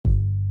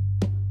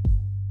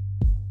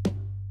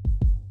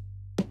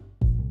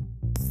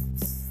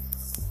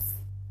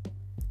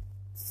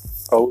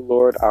O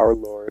Lord, our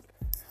Lord,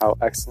 how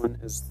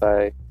excellent is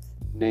thy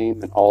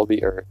name in all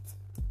the earth,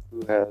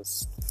 who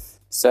has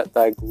set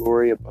thy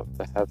glory above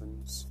the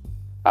heavens.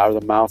 Out of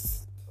the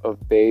mouth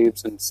of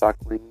babes and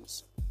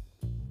sucklings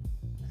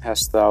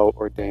hast thou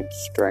ordained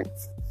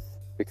strength.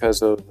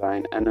 Because of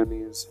thine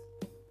enemies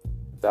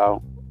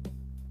thou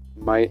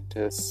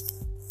mightest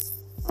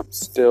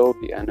still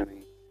the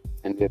enemy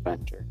and the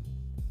avenger.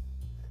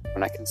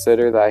 When I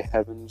consider thy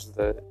heavens,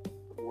 the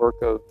work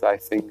of thy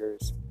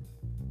fingers,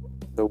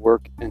 the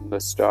work in the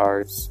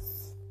stars,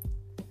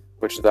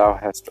 which thou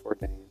hast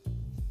ordained.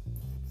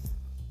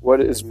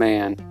 What is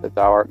man that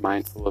thou art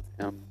mindful of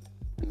him,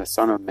 and the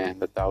Son of Man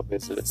that thou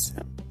visitest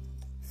him?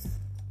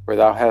 For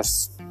thou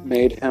hast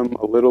made him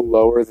a little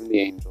lower than the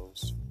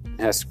angels, and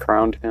hast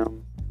crowned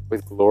him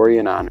with glory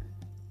and honor.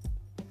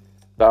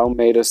 Thou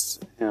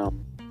madest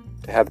him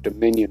to have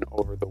dominion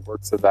over the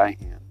works of thy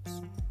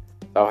hands.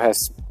 Thou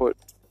hast put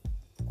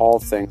all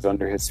things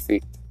under his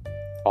feet,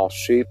 all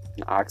sheep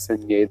and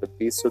oxen, yea, the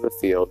beasts of the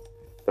field,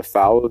 the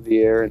fowl of the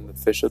air, and the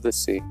fish of the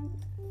sea,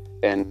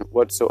 and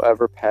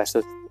whatsoever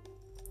passeth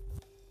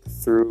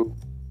through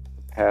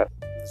the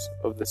paths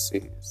of the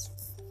seas.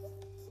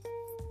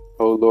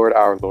 O Lord,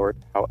 our Lord,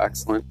 how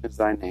excellent is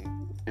thy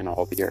name in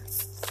all the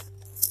earth.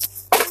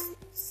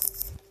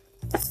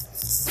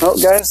 Well,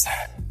 guys,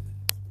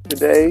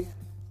 today,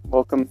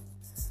 welcome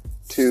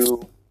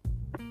to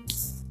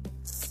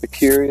the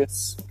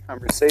Curious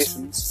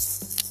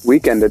Conversations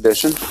Weekend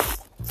Edition.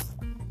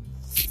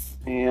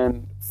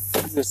 And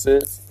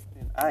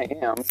I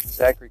am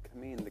Zachary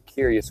Kameen, the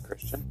Curious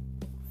Christian.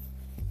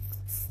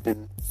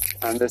 And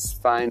on this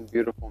fine,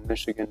 beautiful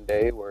Michigan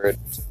day, where it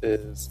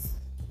is,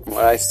 from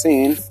what I've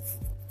seen,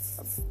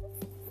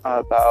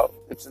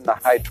 it's in the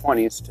high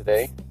 20s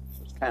today,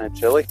 so it's kind of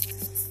chilly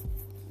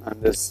on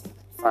this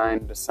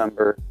fine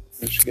December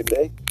Michigan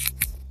day.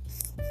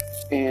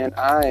 And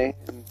I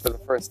am, for the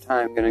first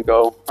time, going to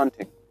go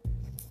hunting.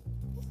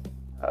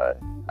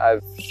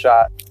 I've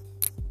shot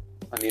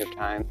plenty of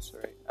times,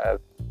 right?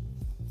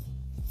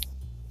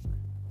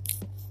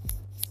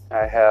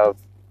 I have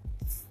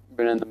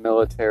been in the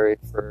military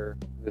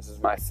this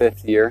is my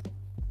 5th year.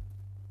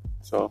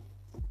 So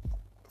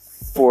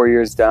 4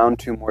 years down,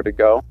 2 more to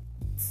go.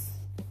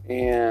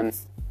 And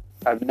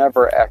I've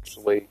never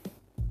actually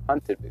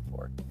hunted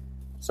before.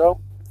 So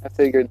I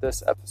figured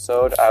this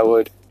episode I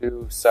would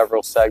do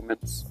several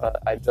segments.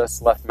 I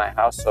just left my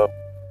house, so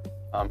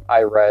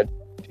I read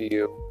to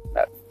you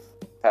that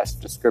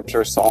passage of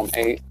scripture, Psalm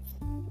 8.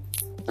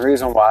 The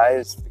reason why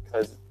is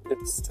because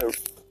it's to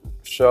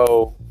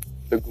show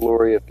the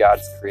glory of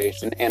God's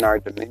creation and our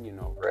dominion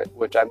over it,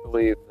 which I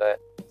believe that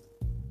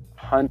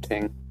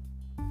hunting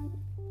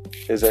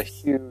is a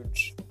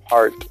huge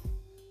part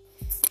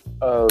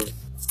of,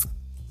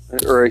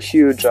 or a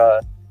huge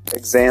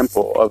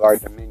example of our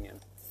dominion.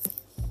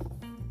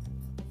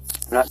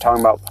 I'm not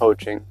talking about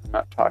poaching. I'm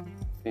not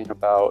talking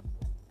about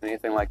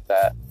anything like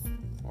that,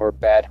 or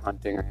bad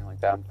hunting or anything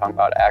like that. I'm talking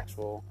about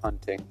actual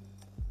hunting.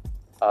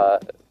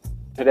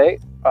 Today,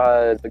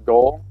 the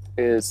goal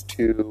is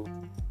to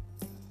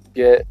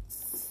get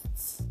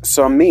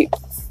some meat,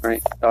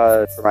 right,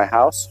 for my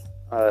house.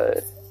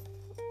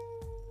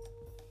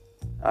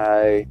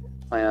 I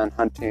plan on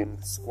hunting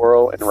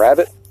squirrel and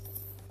rabbit.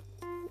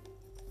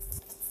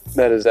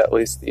 That is at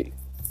least the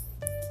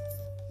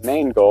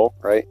main goal,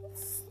 right?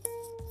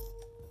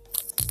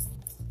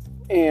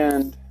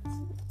 And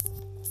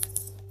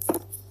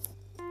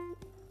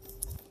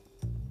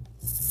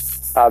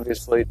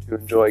obviously to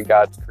enjoy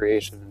God's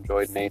creation,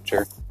 enjoy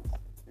nature,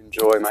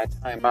 enjoy my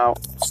time out,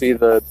 see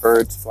the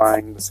birds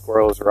flying, the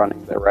squirrels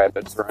running, the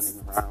rabbits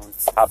running around,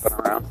 hopping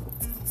around,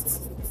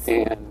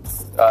 and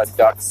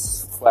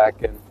ducks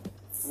quacking.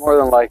 More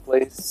than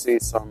likely see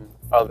some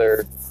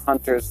other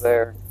hunters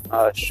there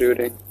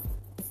shooting.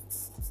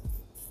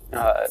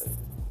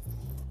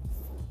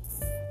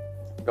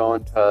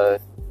 Going to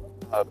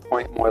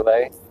Point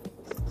Moyle,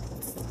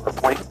 or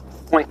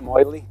Point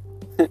Moyle.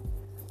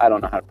 I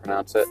don't know how to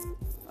pronounce it.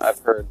 I've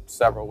heard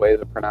several ways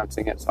of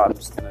pronouncing it, so I'm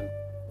just going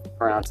to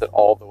pronounce it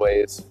all the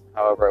ways,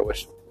 however I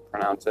wish to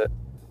pronounce it.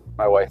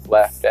 My wife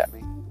laughed at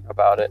me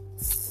about it.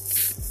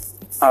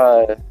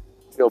 I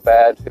feel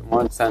bad in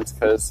one sense,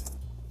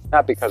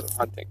 not because of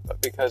hunting, but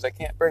because I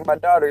can't bring my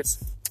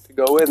daughters to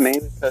go with me,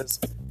 because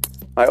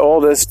my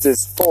oldest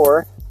is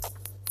 4,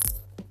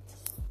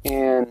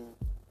 and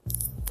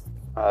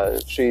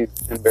she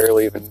can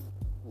barely even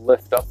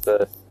lift up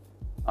the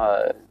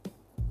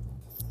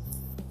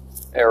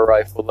air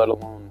rifle, let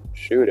alone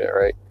shoot it,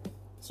 right?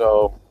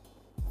 So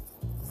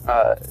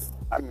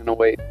I'm going to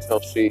wait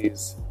till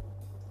she's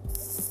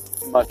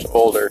much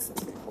older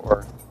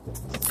before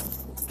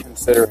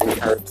considering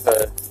her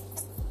to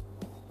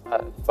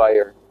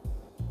fire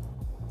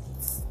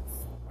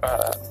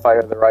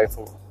the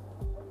rifle,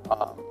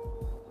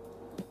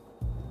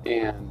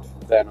 and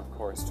then of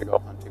course to go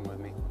hunting with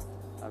me.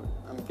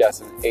 I'm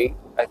guessing 8,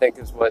 I think,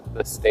 is what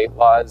the state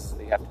law is.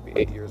 You have to be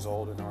 8 years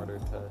old in order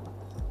to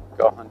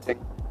go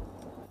hunting.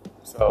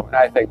 So, and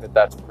I think that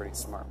that's a pretty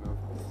smart move.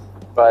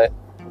 But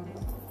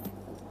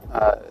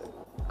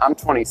I'm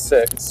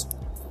 26,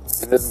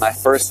 and this is my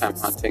first time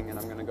hunting, and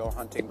I'm going to go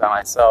hunting by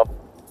myself.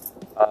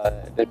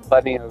 Did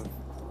plenty of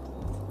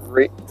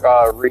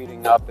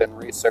reading up and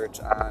research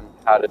on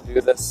how to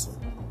do this,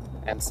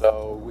 and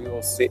so we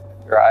will see,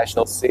 or I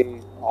shall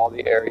see all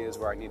the areas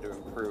where I need to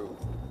improve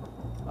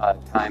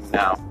time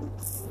now.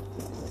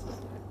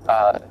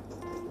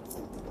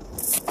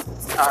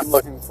 I'm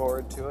looking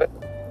forward to it,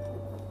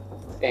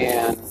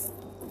 and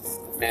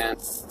man,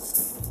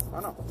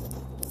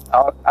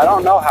 I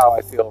don't know how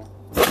I feel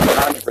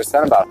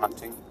 100% about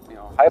hunting.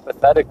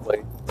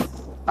 Hypothetically,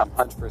 I'm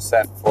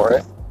 100% for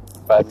it,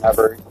 but I've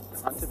never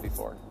hunted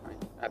before.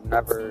 I've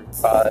never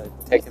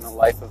taken the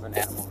life of an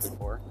animal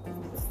before.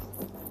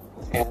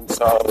 And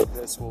so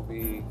this will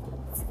be,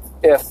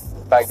 if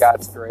by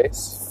God's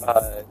grace,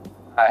 I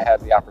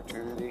have the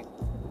opportunity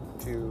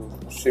to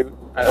shoot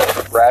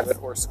a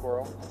rabbit or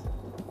squirrel,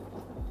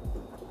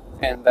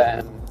 and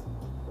then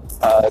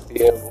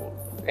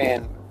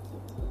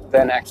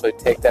then actually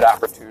take that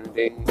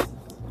opportunity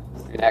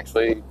and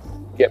actually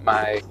get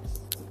my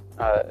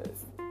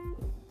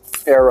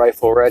air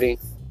rifle ready,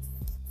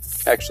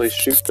 actually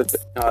shoot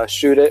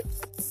it,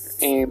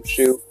 aim,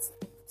 shoot,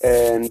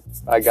 and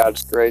by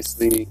God's grace,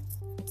 the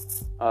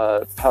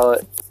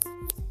pellet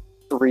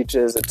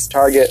reaches its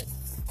target,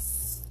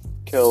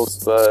 kills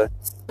the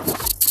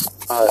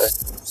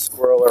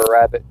squirrel or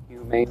rabbit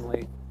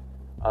humanely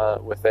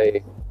with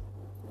a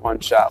one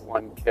shot,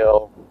 one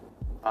kill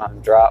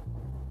drop.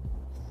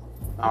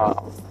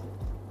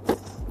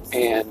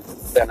 And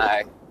then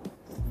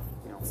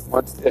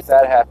if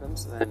that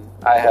happens, then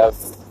I have,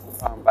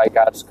 by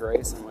God's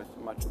grace and with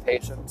much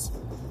patience,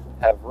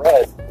 have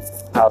read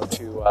how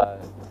to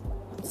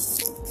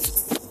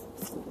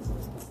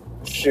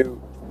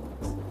shoot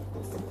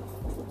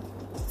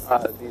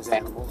these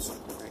animals.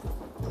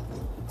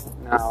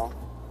 Now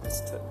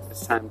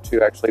it's time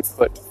to actually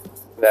put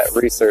that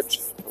research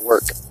to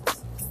work.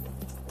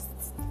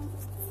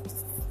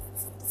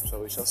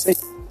 So we shall see.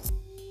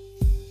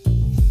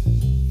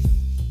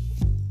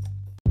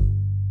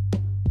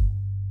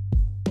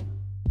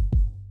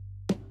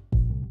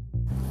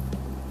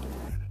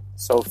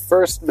 So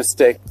first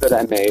mistake that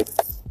I made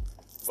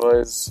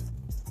was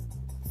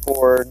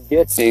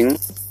forgetting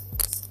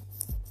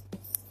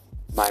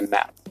my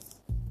map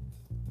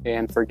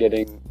and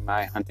forgetting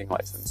my hunting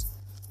license.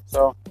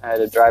 So I had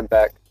to drive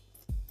back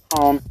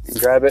home and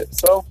grab it.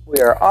 So we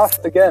are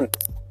off again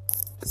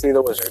to see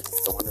the wizard,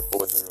 the wonderful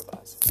Wizard of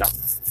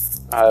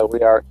Oz. No,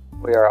 we are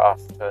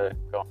off to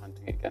go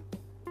hunting again.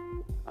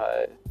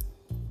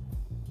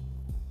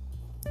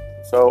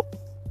 So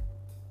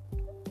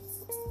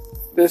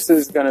this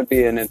is going to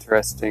be an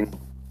interesting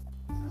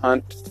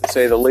hunt, to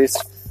say the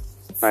least.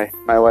 My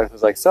wife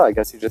was like, so I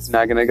guess you're just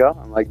not going to go?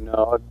 I'm like,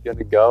 no, I'm going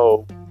to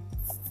go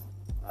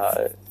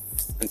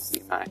and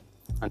see my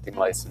hunting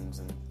license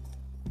and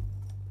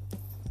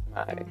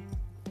my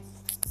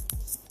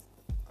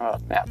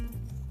map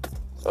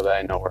so that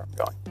I know where I'm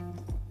going.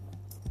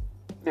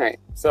 Alright,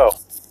 so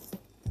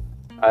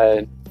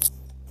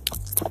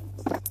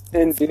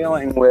in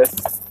dealing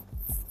with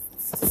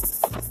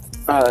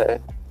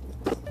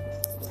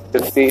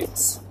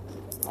defeats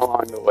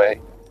along the way,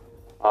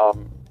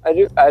 I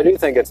do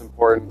think it's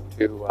important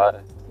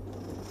to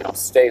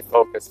stay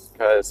focused,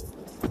 because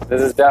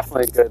this is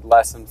definitely a good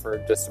lesson for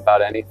just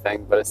about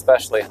anything, but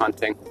especially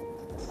hunting.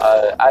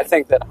 I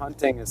think that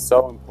hunting is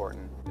so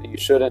important that you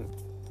shouldn't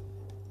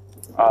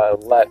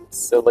let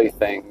silly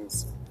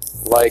things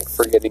like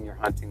forgetting your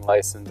hunting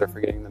license or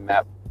forgetting the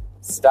map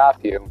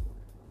stop you.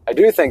 I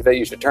do think that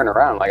you should turn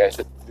around.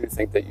 Do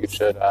think that you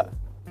should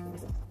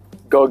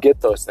go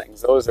get those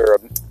things. Those are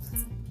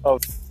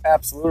of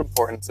absolute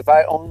importance. If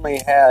I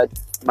had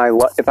my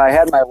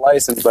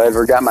license but I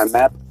forgot my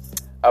map,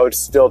 I would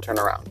still turn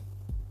around.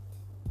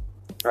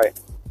 Right?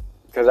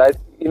 Because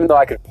even though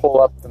I could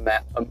pull up the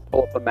map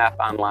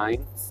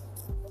online,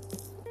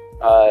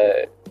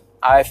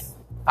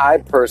 I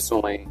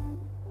personally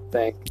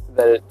think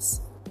that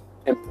it's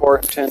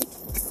important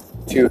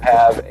to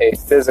have a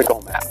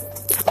physical map,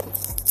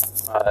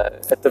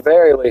 at the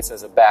very least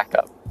as a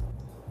backup.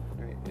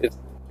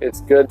 It's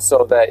good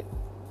so that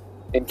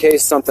in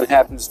case something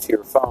happens to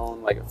your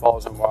phone, like it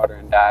falls in water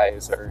and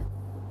dies, or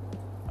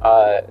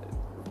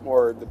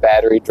the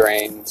battery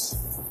drains,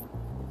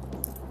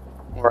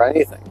 or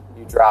anything,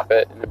 you drop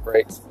it and it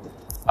breaks.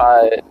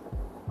 The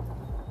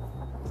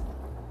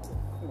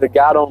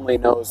God only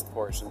knows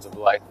portions of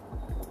life.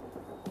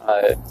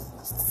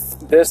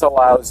 This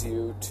allows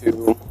you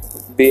to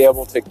be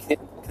able to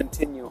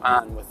continue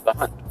on with the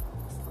hunt.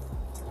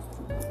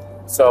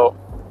 So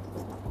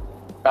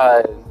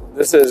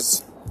this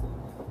is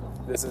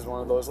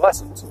one of those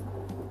lessons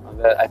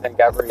that I think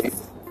every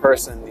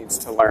person needs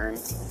to learn.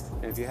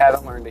 And if you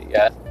haven't learned it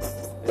yet,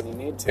 then you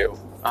need to.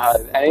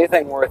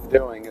 Anything worth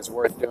doing is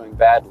worth doing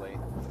badly.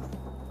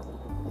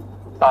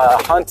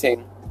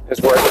 Hunting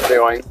is worth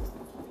doing.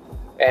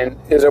 And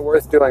is it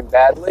worth doing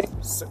badly?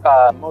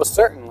 Most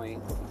certainly.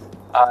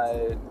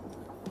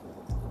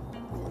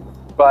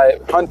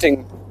 But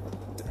hunting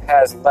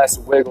has less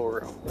wiggle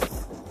room.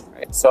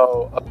 Right? right?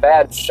 So a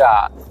bad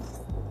shot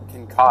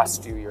can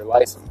cost you your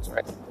license,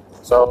 right?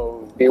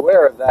 So be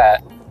aware of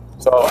that.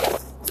 So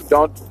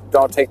don't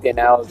take the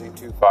analogy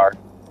too far,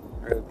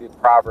 or the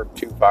proverb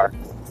too far,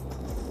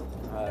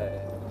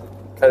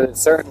 because it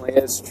certainly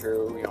is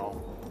true.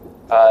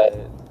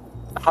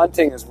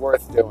 Hunting is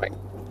worth doing,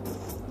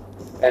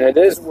 and it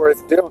is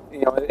worth doing.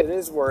 It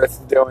is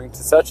worth doing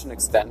to such an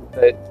extent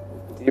that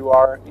you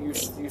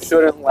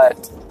shouldn't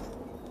let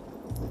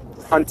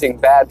hunting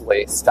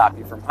badly stop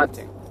you from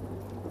hunting.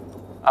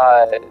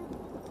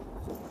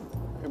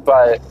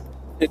 But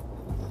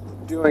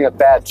being a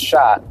bad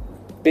shot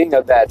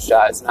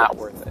is not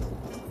worth it.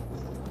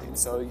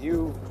 So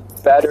you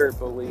better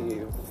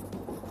believe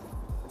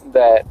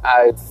that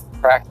I've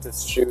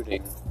practiced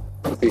shooting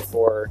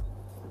before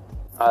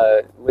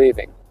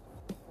leaving.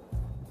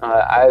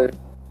 I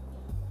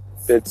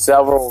did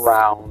several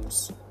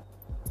rounds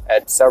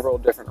at several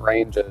different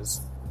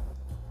ranges,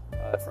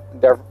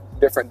 from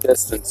different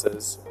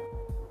distances,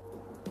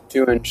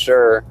 to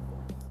ensure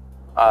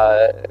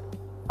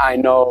I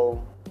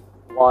know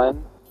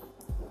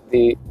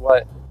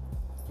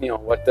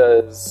what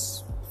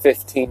does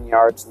 15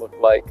 yards look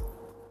like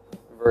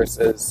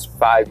versus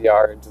 5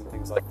 yards and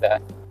things like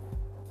that.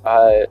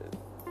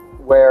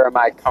 Where am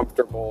I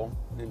comfortable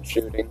in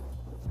shooting?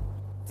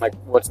 Like,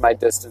 what's my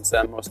distance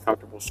that I'm most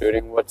comfortable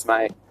shooting? What's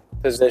my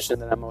position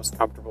that I'm most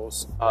comfortable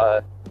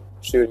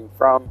shooting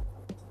from?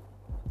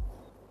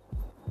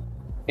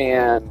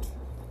 And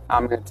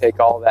I'm going to take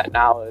all that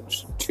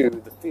knowledge to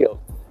the field.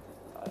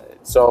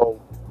 So,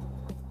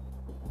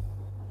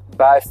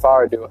 by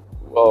far,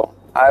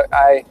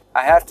 I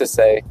have to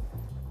say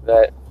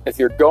that if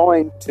you're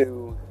going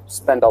to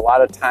spend a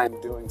lot of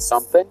time doing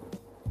something,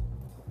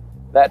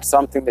 that's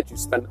something that you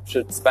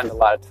should spend a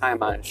lot of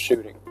time on is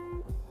shooting.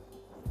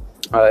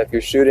 If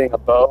you're shooting a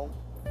bow,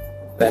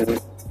 then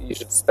you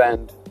should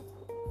spend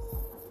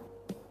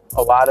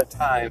a lot of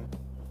time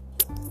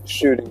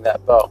shooting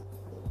that bow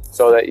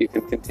so that you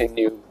can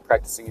continue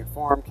practicing your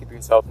form, keep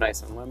yourself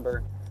nice and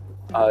limber,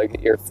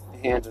 get your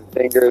hands and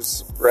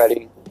fingers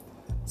ready.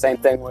 Same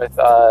thing with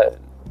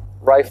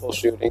rifle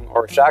shooting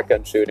or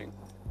shotgun shooting.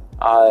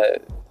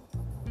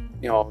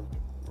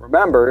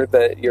 Remember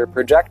that your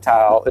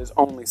projectile is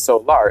only so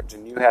large,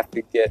 and you have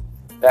to get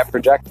that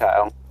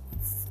projectile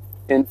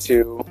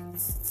into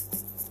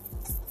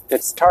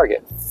its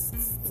target.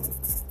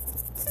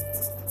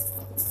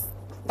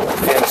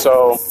 And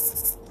so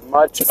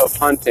much of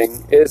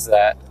hunting is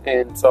that.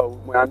 And so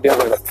when I'm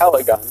dealing with a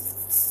pellet gun,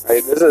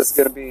 right, this is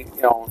going to be,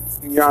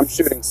 I'm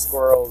shooting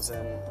squirrels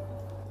and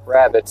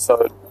rabbits.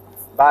 So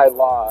by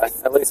law,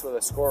 at least with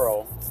a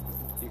squirrel,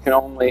 you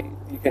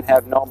can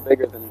have no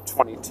bigger than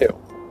 22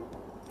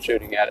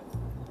 shooting at it.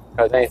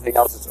 Because anything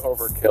else is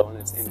overkill and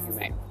it's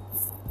inhumane.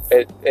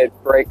 It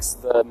breaks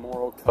the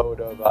moral code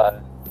of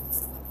a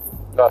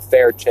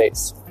fair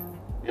chase.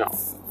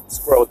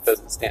 Squirrel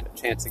doesn't stand a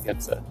chance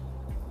against a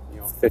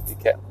 50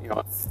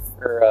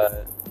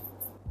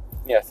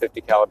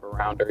 caliber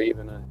round, or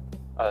even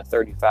a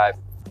 35.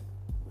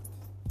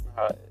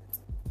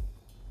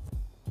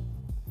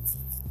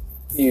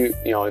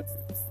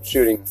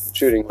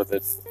 Shooting with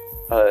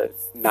a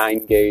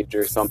 9 gauge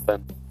or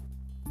something,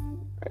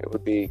 right,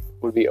 would be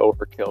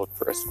overkill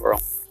for a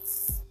squirrel.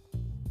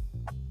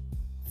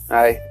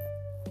 I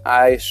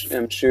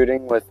am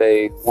shooting with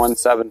a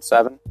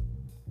 177.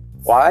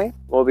 Why?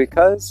 Well,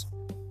 because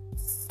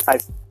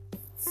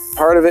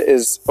part of it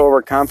is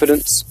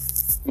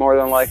overconfidence, more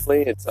than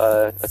likely. It's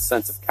a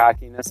sense of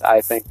cockiness.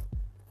 I think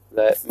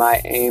that my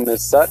aim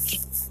is such,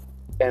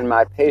 and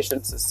my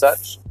patience is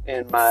such,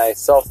 and my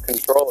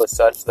self-control is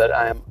such that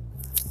I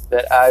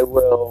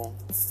will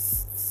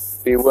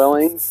be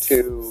willing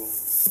to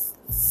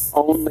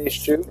only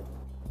shoot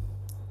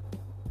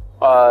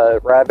a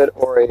rabbit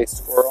or a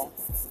squirrel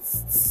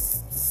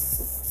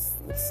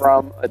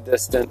from a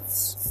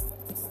distance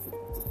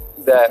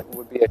that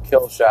would be a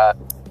kill shot,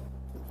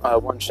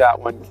 one shot,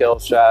 one kill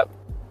shot,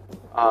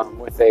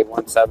 with a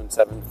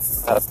 177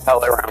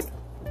 pellet round.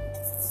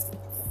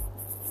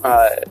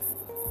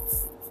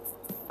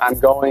 I'm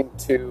going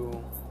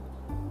to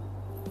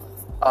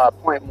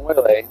Point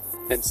Muele,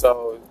 and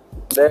so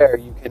there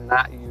you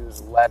cannot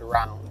use lead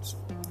rounds.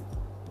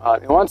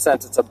 In one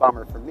sense, it's a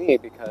bummer for me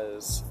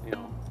because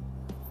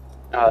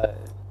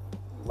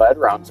lead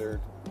rounds are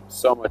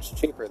so much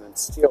cheaper than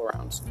steel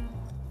rounds.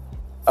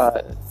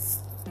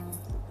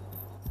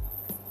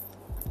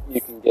 You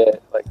can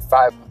get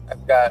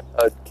I've got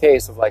a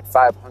case of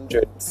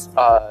 500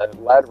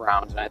 lead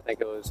rounds, and I think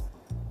it was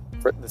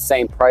for the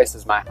same price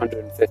as my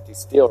 150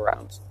 steel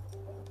rounds.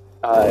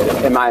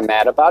 Am I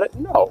mad about it?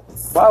 No.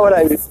 Why would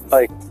I,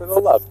 for the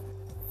love?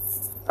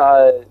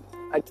 I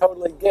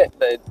totally get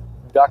that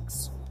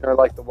ducks or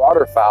the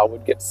waterfowl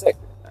would get sick.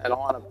 I don't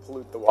want to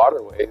pollute the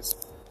waterways.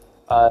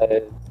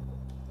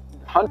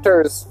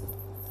 Hunters,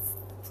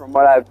 from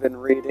what I've been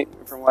reading,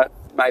 from what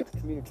my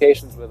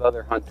communications with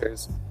other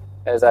hunters,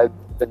 as I've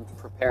been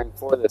preparing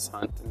for this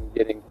hunt and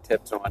getting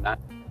tips and whatnot,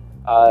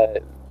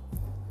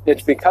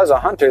 it's because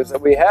of hunters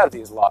that we have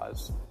these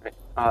laws.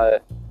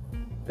 Right?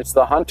 It's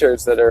the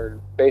hunters that are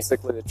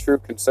basically the true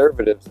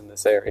conservatives in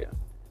this area,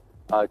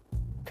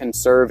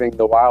 conserving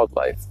the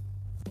wildlife.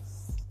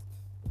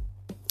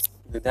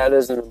 And that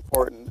is an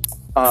important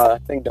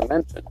thing to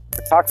mention,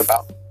 to talk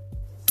about.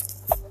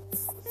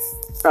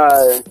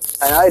 And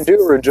I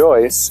do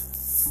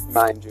rejoice,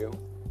 mind you,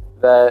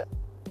 that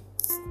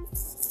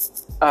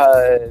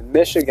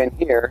Michigan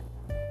here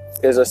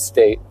is a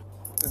state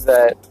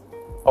that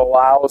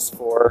allows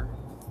for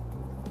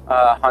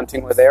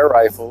hunting with air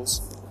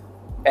rifles,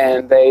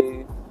 and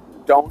they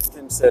don't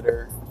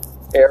consider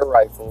air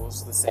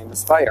rifles the same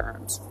as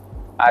firearms.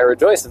 I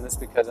rejoice in this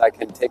because I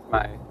can take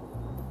my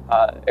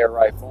air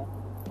rifle.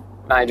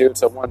 Mind you,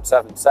 it's a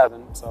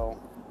 .177, so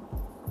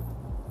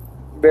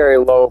very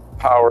low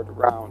powered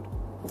round.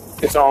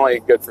 It's only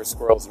good for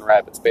squirrels and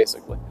rabbits,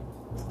 basically.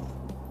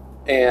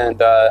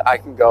 And I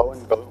can go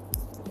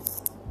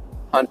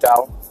hunt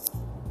out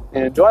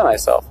and enjoy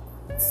myself.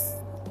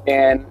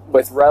 And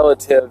with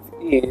relative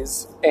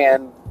ease,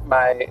 and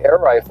my air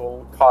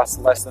rifle costs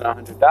less than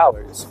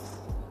 $100.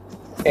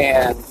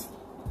 And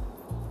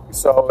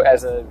so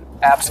as an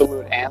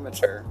absolute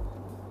amateur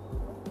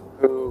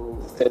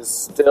who is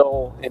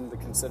still in the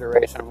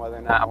consideration whether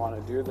or not I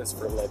want to do this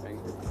for a living,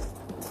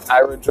 I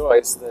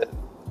rejoice that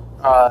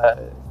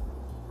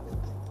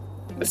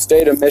the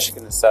state of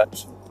Michigan is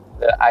such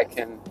that I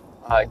can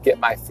get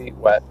my feet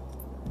wet,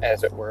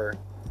 as it were,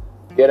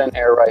 get an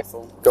air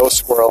rifle, go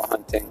squirrel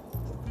hunting,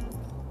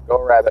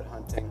 go rabbit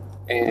hunting,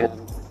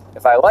 and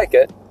if I like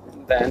it,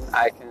 then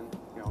I can,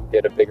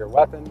 get a bigger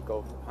weapon,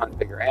 go hunt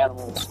bigger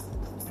animals,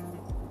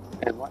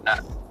 and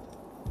whatnot.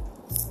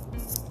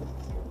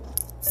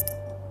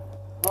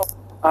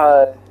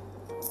 Well,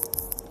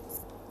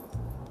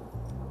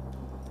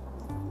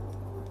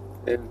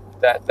 and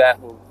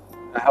that will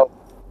help.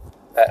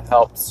 That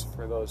helps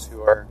for those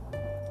who are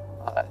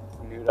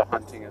new to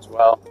hunting as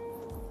well.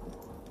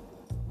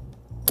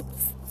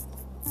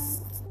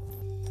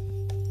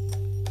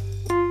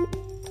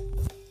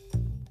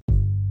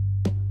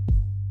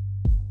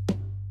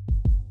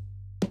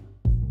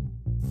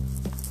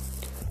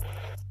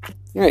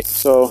 Alright,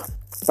 so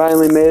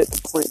finally made it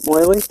to Point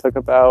Moylie. Took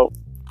about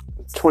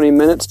 20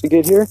 minutes to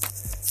get here.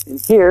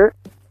 And here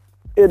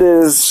it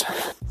is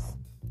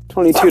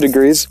 22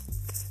 degrees.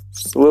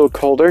 It's a little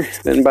colder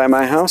than by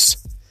my house,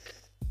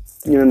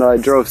 even though I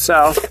drove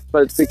south,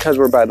 but it's because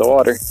we're by the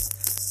water. And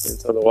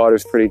so the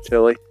water's pretty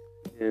chilly.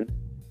 And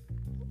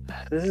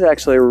this is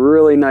actually a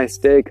really nice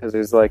day because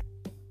there's like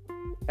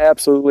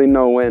absolutely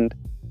no wind.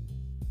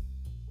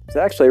 It's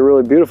actually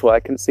really beautiful. I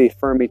can see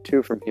Fermi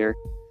 2 from here.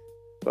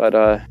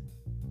 But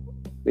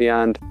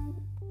beyond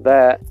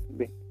that,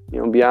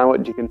 beyond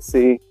what you can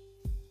see,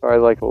 or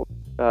like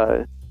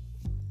a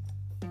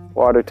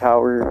water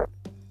tower,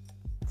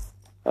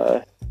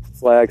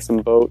 flags, some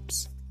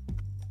boats,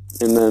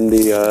 and then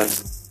the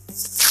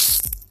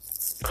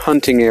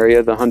hunting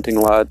area, the hunting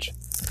lodge.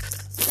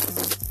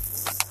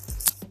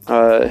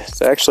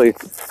 It's actually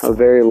a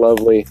very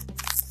lovely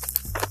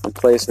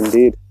place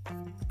indeed.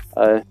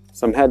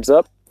 Some heads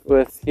up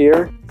with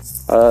here,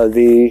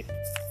 the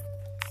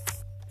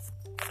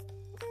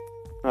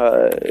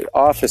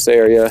office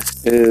area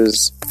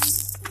is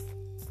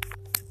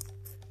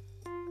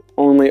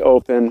only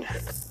open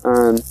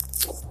on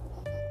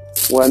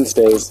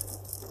Wednesdays.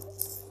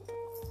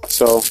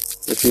 So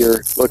if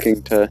you're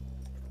looking to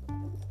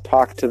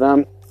talk to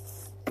them,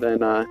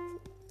 then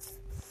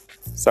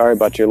sorry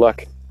about your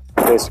luck.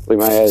 Basically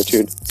my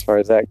attitude as far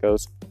as that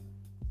goes.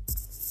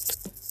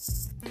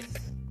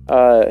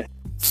 That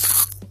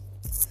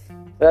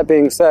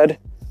being said,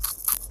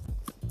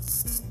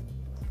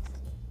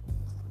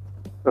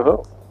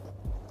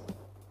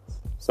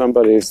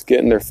 somebody's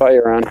getting their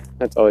fire on.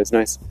 That's always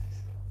nice.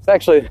 It's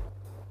actually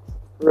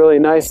really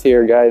nice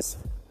here, guys.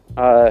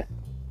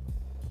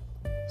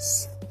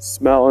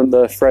 Smelling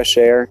the fresh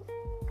air.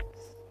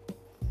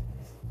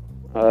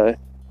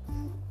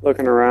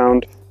 Looking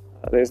around.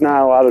 There's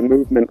not a lot of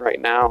movement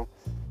right now,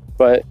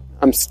 but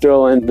I'm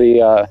still in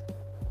the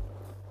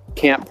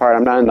camp part.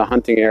 I'm not in the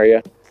hunting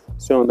area.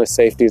 Still in the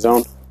safety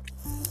zone.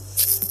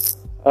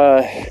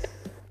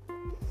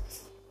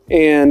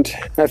 And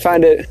I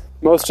find it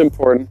most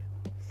important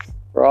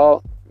for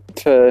all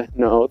to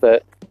know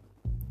that,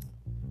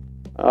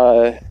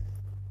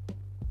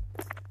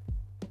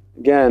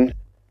 again,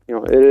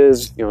 it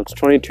is, it's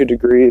 22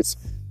 degrees.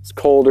 It's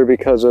colder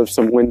because of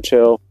some wind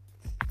chill.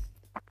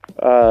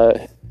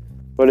 But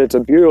it's a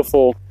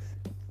beautiful,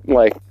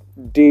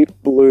 deep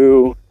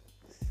blue,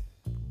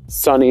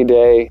 sunny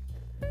day.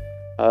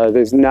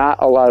 There's not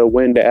a lot of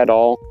wind at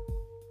all.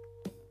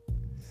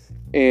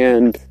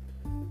 And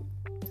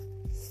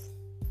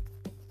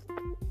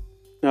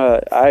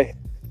I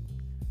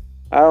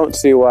don't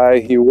see why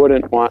you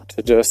wouldn't want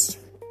to just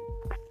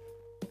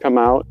come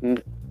out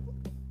and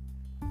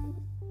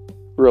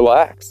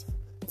relax.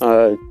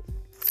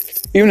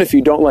 Even if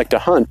you don't like to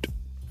hunt,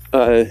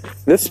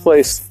 this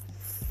place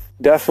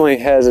definitely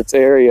has its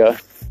area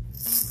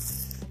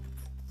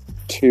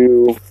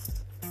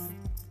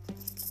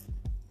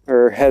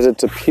has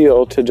its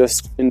appeal to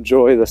just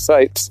enjoy the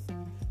sights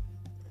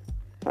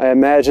I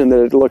imagine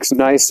that it looks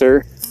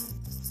nicer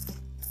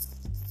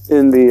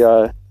in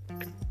the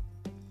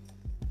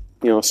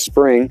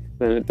spring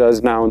than it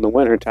does now in the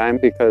winter time,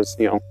 because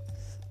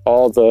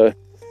all the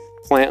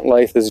plant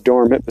life is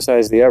dormant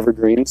besides the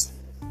evergreens.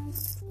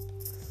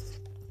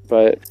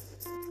 But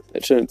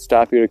it shouldn't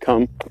stop you to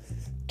come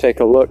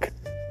take a look.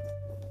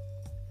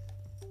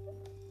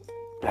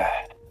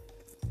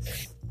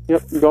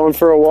 Yep, going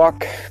for a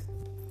walk,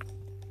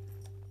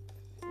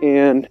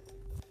 and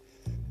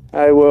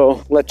I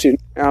will let you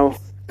now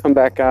come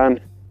back on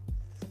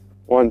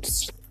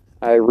once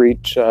I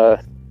reach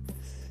the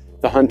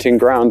hunting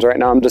grounds. Right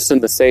now I'm just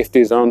in the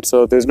safety zone,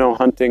 so there's no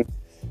hunting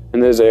in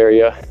this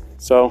area.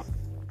 So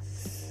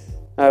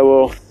I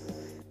will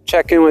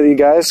check in with you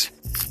guys,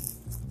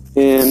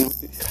 in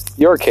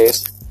your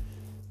case,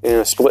 in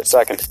a split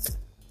second.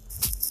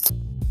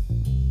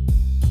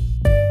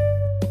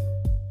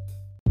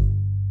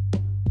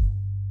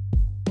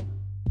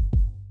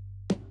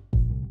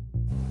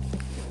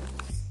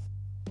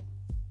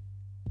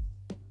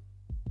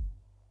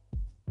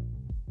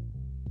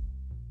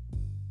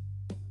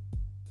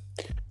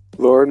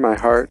 Lord, my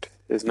heart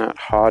is not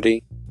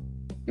haughty,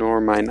 nor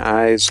mine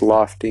eyes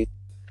lofty,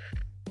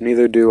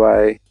 neither do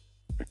I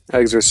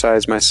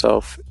exercise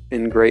myself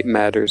in great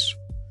matters,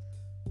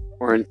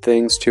 or in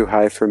things too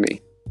high for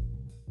me.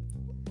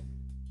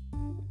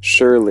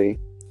 Surely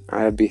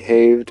I have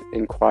behaved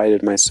and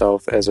quieted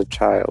myself as a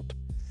child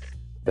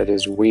that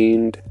is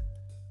weaned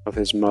of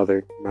his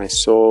mother. My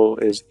soul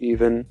is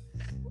even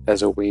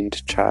as a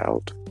weaned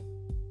child.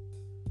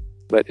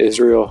 Let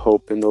Israel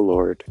hope in the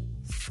Lord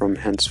from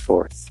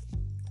henceforth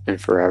and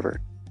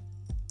forever.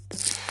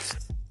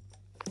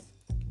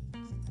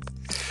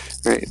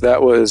 All right,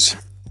 that was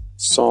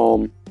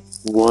Psalm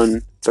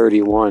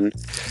 131,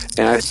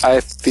 and I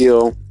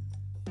feel,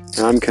 and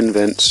I'm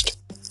convinced,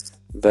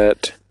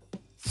 that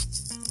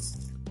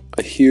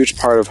a huge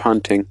part of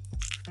hunting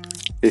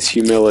is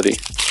humility.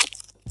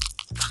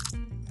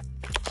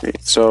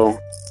 Right, so,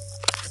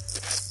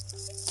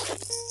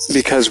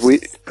 because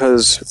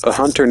a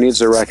hunter needs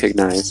to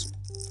recognize,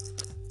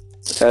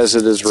 as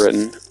it is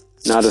written,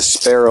 not a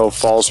sparrow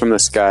falls from the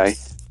sky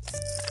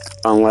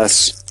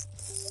unless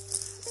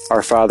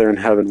our Father in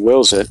heaven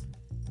wills it.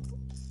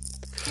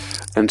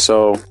 And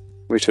so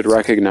we should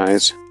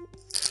recognize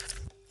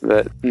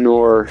that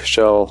nor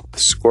shall a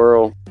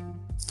squirrel,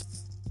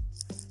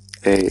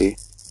 a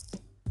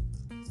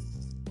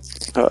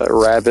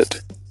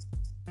rabbit,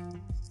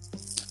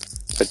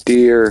 a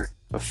deer,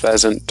 a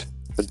pheasant,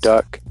 a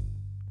duck,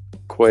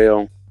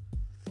 quail,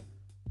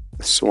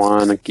 a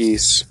swan, a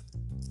geese,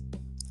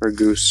 or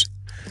goose,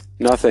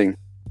 nothing,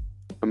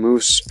 a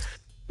moose,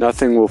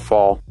 nothing will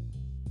fall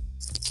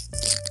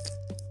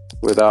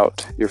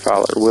without your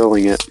Father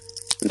willing it.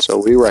 And so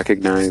we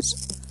recognize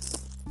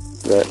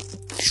that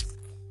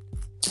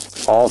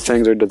all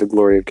things are to the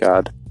glory of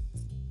God.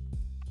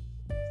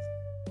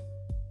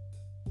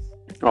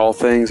 All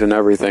things and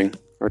everything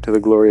are to the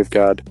glory of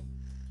God.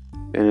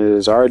 And it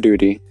is our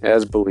duty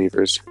as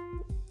believers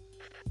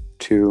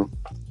to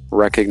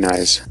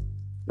recognize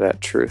that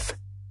truth.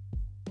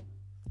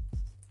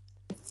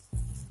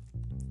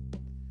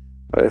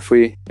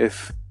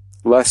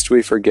 Lest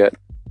we forget,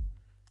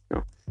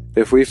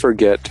 if we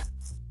forget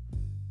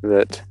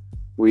that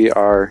we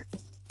are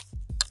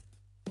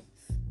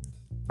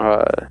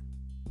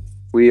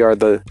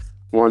the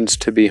ones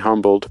to be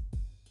humbled,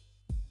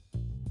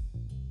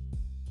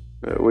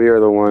 that we are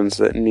the ones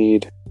that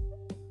need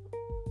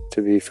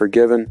to be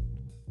forgiven,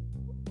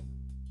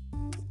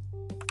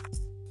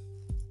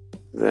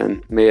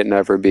 then may it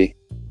never be.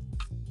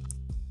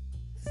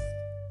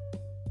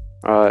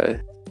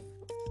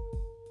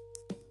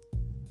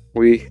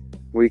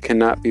 We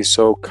cannot be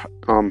so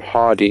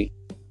haughty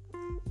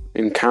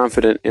and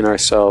confident in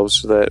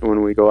ourselves that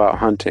when we go out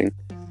hunting,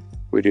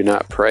 we do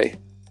not pray.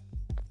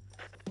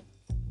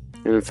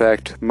 And in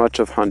fact, much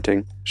of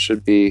hunting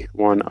should be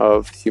one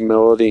of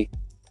humility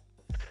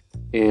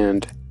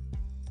and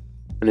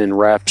an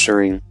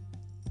enrapturing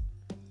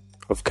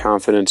of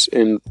confidence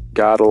in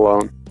God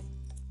alone,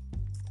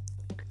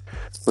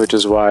 which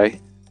is why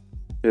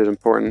it is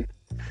important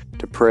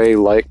to pray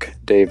like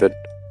David,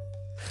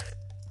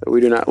 that we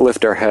do not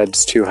lift our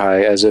heads too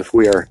high as if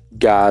we are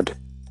God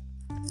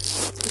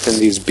and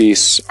these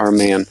beasts are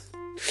man.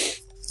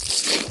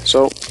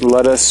 So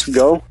let us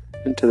go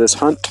into this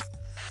hunt.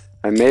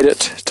 I made it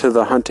to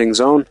the hunting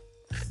zone,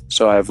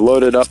 so I've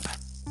loaded up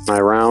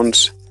my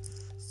rounds,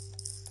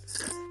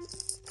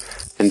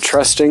 and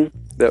trusting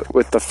that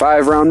with the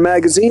 5-round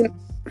magazine,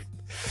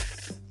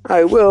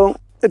 I will,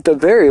 at the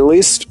very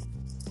least,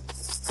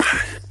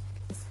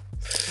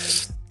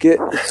 get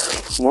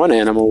one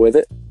animal with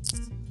it.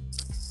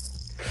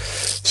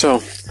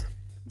 So,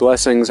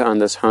 blessings on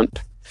this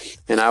hunt,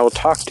 and I will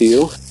talk to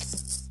you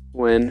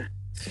when,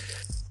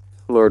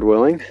 Lord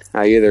willing,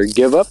 I either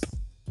give up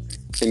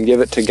and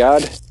give it to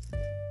God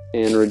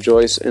and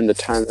rejoice in the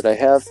time that I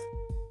have,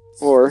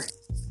 or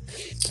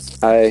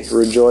I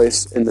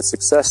rejoice in the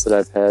success that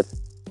I've had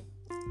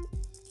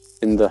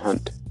in the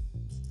hunt.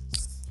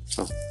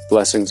 So,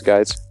 blessings,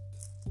 guys.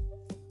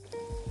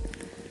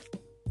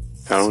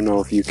 I don't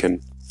know if you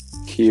can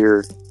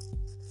hear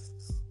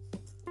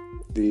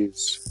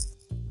these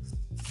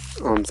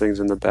things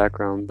in the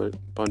background, but a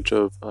bunch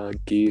of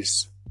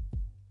geese.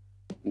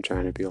 I'm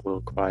trying to be a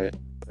little quiet,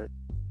 but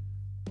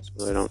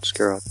so they don't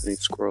scare off any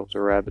squirrels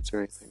or rabbits or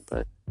anything.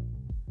 But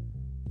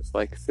there's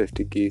like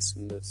 50 geese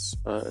in this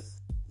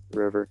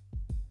river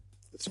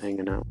just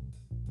hanging out.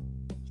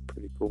 It's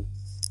pretty cool.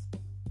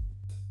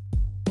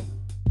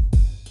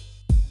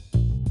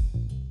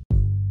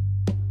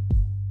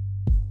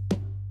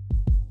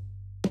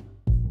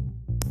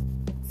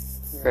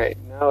 Alright,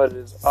 now it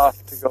is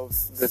off to go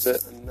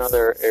visit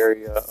another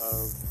area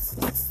of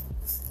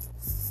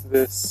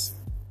this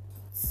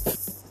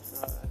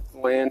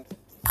land.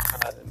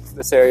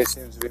 This area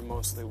seems to be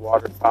mostly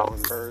waterfowl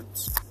and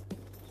birds.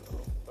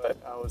 But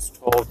I was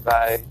told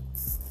by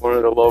one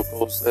of the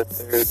locals that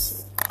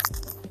there's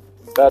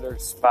a better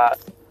spot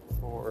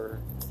for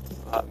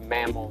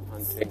mammal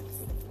hunting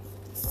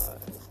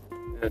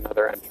in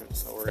another entrance.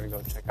 So we're going to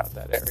go check out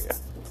that area.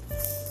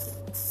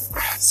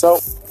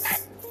 So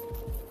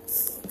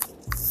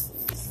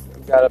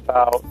I've got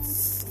about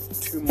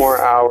 2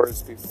 more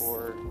hours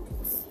before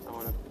I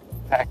want to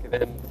pack it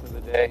in for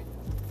the day.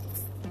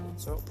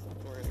 So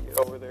we're going to get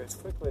over there as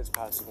quickly as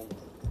possible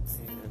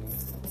and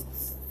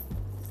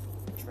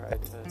try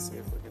to see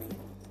if we can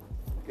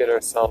get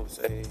ourselves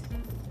a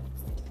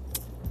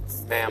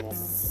mammal,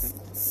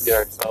 get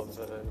ourselves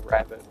a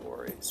rabbit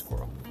or a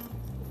squirrel.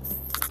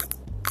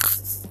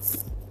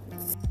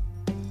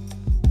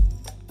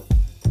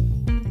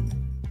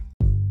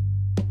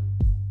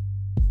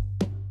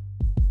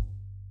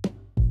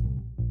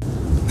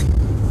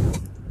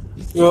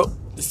 Well,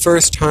 the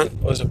first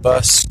hunt was a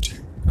bust.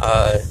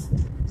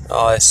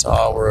 All I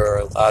saw were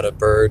a lot of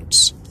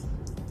birds,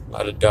 a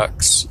lot of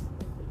ducks,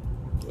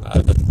 a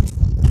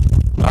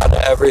lot of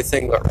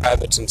everything but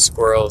rabbits and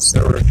squirrels.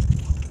 There were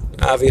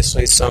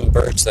obviously some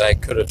birds that I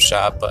could have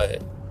shot,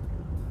 but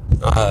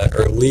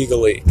or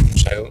legally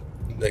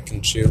that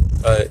can shoot,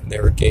 but they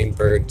were game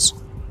birds.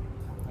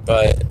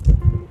 But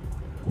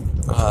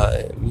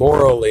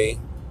morally,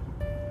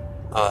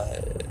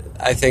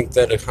 I think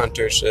that a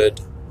hunter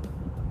should,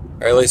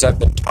 or at least I've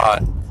been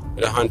taught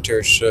that a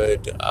hunter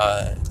should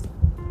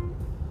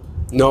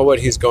know what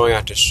he's going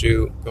out to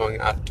shoot, going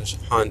out to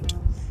hunt,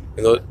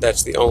 and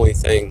that's the only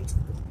thing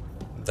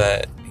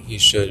that he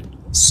should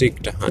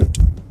seek to hunt.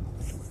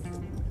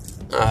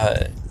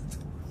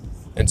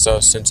 And so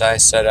since I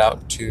set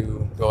out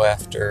to go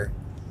after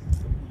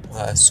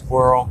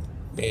squirrel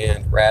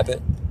and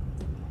rabbit,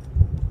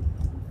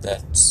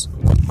 that's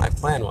what my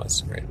plan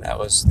was, right? That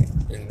was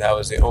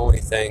the only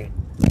thing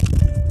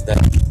that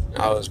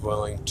I was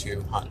willing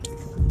to hunt.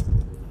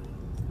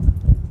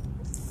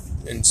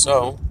 And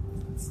so,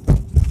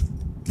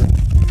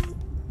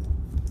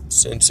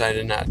 since I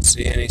did not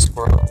see any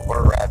squirrel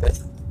or rabbit,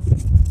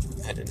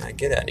 I did not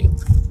get any.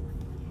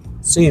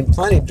 Seen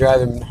plenty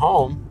driving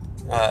home,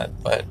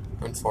 but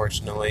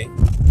unfortunately,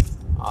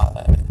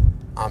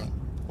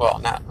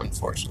 not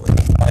unfortunately,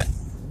 but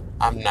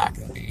I'm not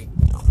going to be,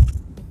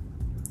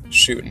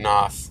 shooting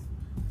off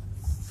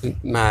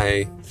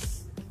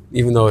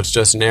even though it's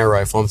just an air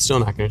rifle, I'm still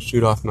not going to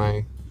shoot off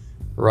my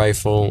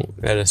rifle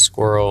at a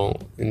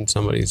squirrel in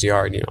somebody's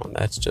yard.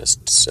 That's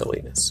just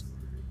silliness.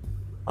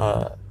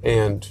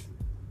 And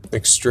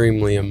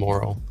extremely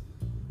immoral.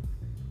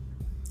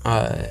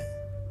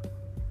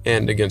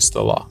 And against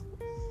the law.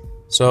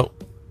 So,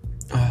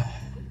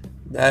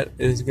 that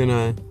is going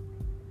to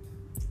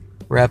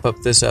wrap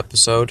up this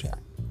episode.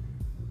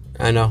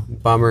 I know,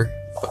 bummer,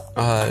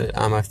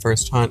 on my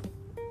first hunt,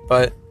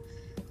 but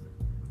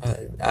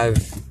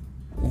I've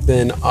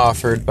been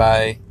offered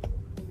by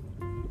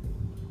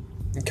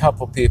a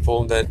couple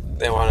people that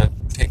they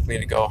want to take me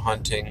to go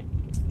hunting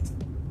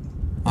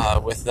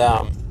with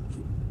them,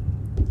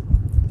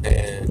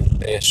 and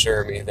they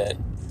assure me that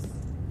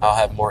I'll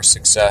have more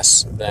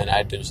success than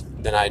I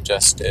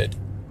just did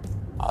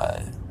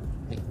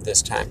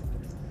this time.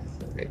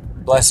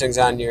 Blessings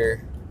on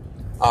your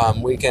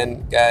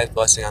weekend, guys.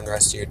 Blessing on the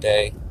rest of your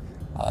day.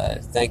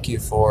 Thank you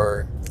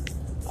for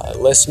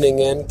listening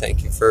in.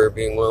 Thank you for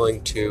being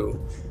willing to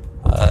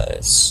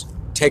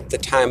take the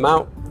time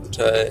out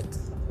to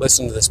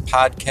listen to this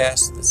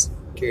podcast, this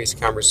curious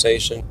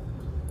conversation,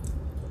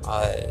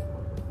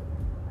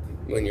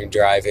 when you're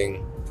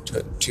driving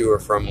to or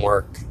from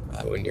work,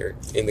 when you're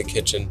in the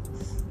kitchen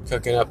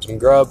cooking up some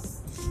grub,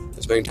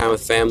 spending time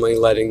with family,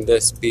 letting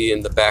this be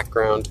in the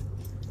background,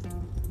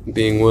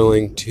 being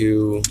willing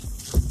to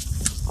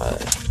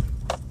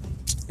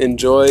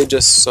enjoy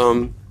just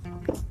some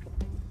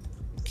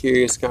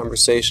curious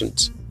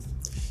conversations.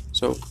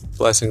 So,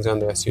 blessings on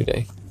the rest of your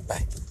day.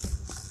 Bye.